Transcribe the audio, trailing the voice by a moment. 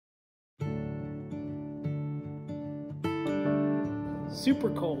super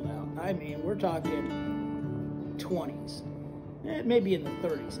cold out. I mean, we're talking 20s. Maybe in the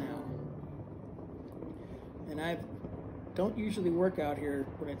 30s now. And I don't usually work out here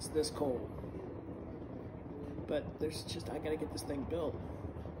when it's this cold. But I gotta get this thing built.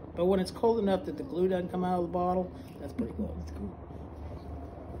 But when it's cold enough that the glue doesn't come out of the bottle, that's pretty cool. That's cool.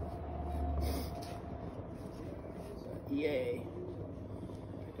 Yay.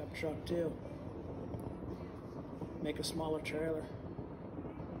 Pickup truck too. Make a smaller trailer.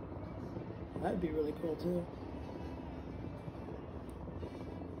 That'd be really cool too.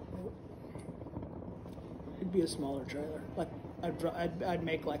 It'd be a smaller trailer. Like I'd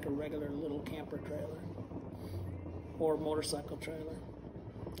make like a regular little camper trailer or motorcycle trailer.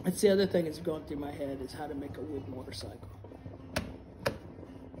 That's the other thing that's going through my head is how to make a wood motorcycle.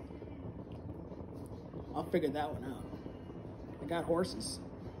 I'll figure that one out. I got horses.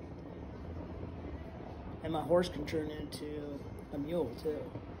 And my horse can turn into a mule too.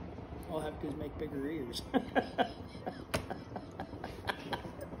 All I have to do is make bigger ears.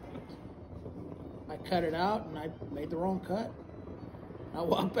 I cut it out and I made the wrong cut. I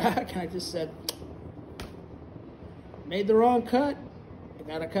walked back and I just said, made the wrong cut. I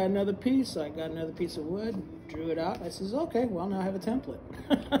gotta cut another piece. So I got another piece of wood, drew it out. I says, okay, well now I have a template.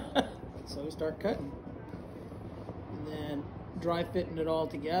 So we start cutting. And then dry fitting it all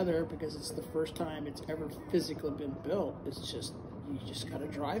together because it's the first time it's ever physically been built. It's just, you just gotta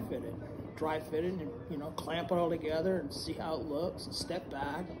dry fit it. Dry fit it and, you know, clamp it all together and see how it looks and step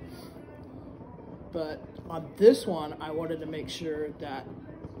back. But on this one, I wanted to make sure that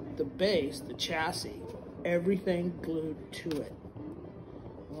the base, the chassis, everything glued to it.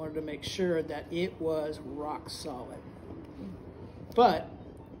 I wanted to make sure that it was rock solid. But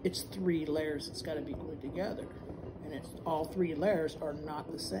it's 3 layers that's got to be glued together. And all 3 layers are not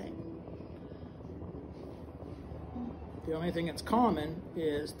the same. The only thing that's common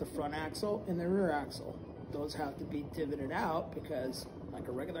is the front axle and the rear axle. Those have to be divoted out because, like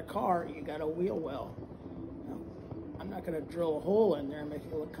a regular car, you got a wheel well. Now, I'm not going to drill a hole in there and make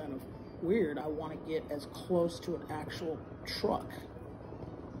it look kind of weird. I want to get as close to an actual truck.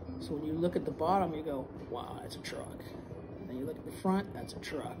 So when you look at the bottom, you go, wow, that's a truck. And then you look at the front, that's a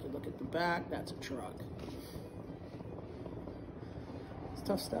truck. You look at the back, that's a truck. It's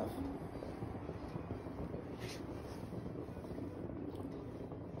tough stuff.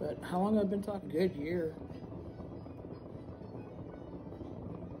 But how long have I been talking? Good year.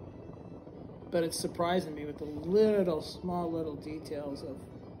 But it's surprising me with the small little details of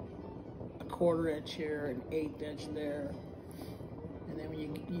a 1/4 inch here, an 1/8 inch there. And then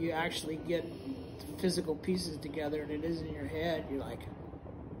when you actually get physical pieces together and it is in your head, you're like,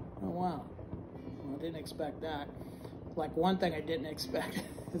 oh wow, well, I didn't expect that. Like one thing I didn't expect,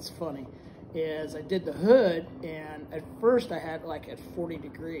 it's funny, is I did the hood and at first I had like at 40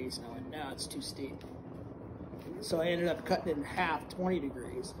 degrees and I went, no, it's too steep. So I ended up cutting it in half, 20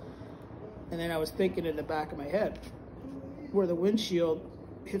 degrees. And then I was thinking in the back of my head, where the windshield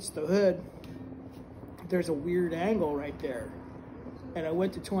hits the hood, there's a weird angle right there. And I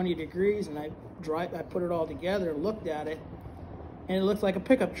went to 20 degrees and I put it all together and looked at it, and it looked like a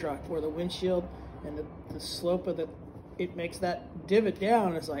pickup truck where the windshield and the slope of it makes that divot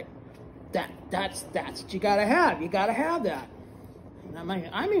down. It's like, that's what you gotta have. You gotta have that. And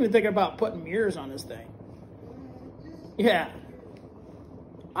I'm even thinking about putting mirrors on this thing. Yeah.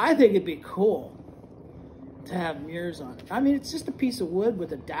 I think it'd be cool to have mirrors on it. I mean, it's just a piece of wood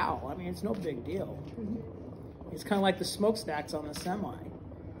with a dowel. I mean, it's no big deal. It's kind of like the smokestacks on the semi.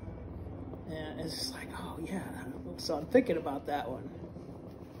 And it's just like, oh yeah. So I'm thinking about that one.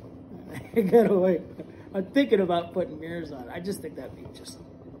 I gotta wait. I'm thinking about putting mirrors on it. I just think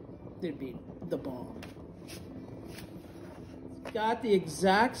it'd be the bomb. Got the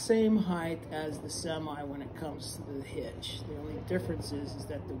exact same height as the semi when it comes to the hitch. The only difference is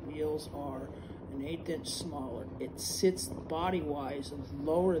that the wheels are an 1/8 inch smaller. It sits body-wise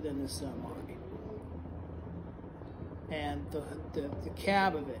lower than the semi. And the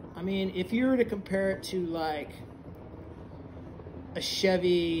cab of it. I mean, if you were to compare it to like a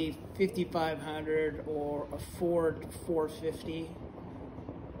Chevy 5500 or a Ford 450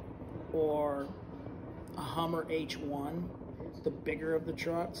 or a Hummer H1, the bigger of the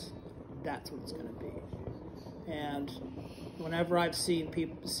trucks, that's what it's going to be. And whenever I've seen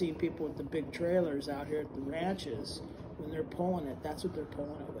people with the big trailers out here at the ranches, when they're pulling it, that's what they're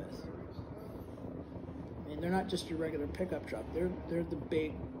pulling it with. I mean, they're not just your regular pickup truck. They're the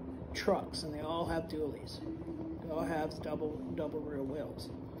big trucks, and they all have dualies. They all have double rear wheels.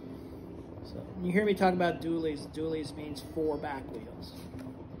 So when you hear me talk about dualies means 4 back wheels.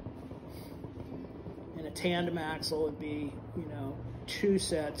 And a tandem axle would be, you know, 2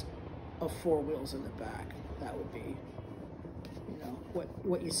 sets of 4 wheels in the back. That would be, you know,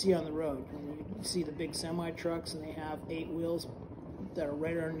 what you see on the road. When you see the big semi trucks and they have 8 wheels that are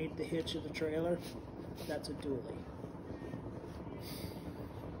right underneath the hitch of the trailer, that's a dually.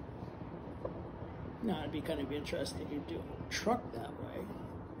 Now, it'd be kind of interesting to do a truck that way.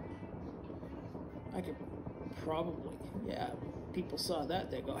 I could probably, yeah, people saw that,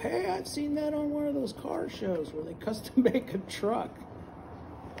 they go, hey, I've seen that on one of those car shows where they custom make a truck.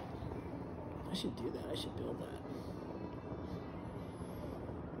 I should do that. I should build that.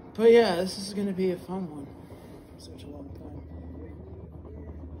 But yeah, this is going to be a fun one. Such a long time.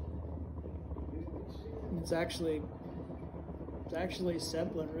 And it's actually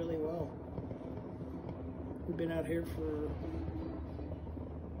settling really well. We've been out here for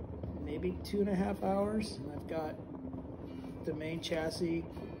maybe 2.5 hours, and I've got the main chassis,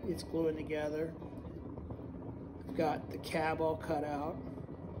 it's gluing together. I've got the cab all cut out.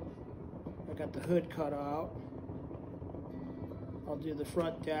 I got the hood cut out. I'll do the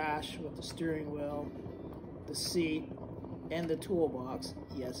front dash with the steering wheel, the seat, and the toolbox.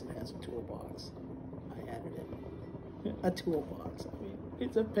 Yes, it has a toolbox. I added it. A toolbox. I mean,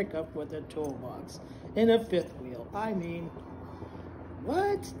 it's a pickup with a toolbox and a 5th wheel. I mean,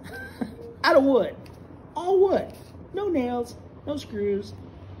 what? Out of wood. All wood. No nails, no screws,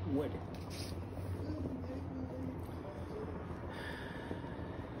 wood.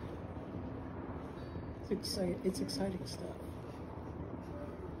 It's exciting stuff.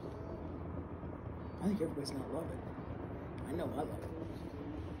 I think everybody's gonna love it. I know I love it.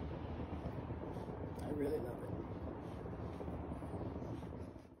 I really love it.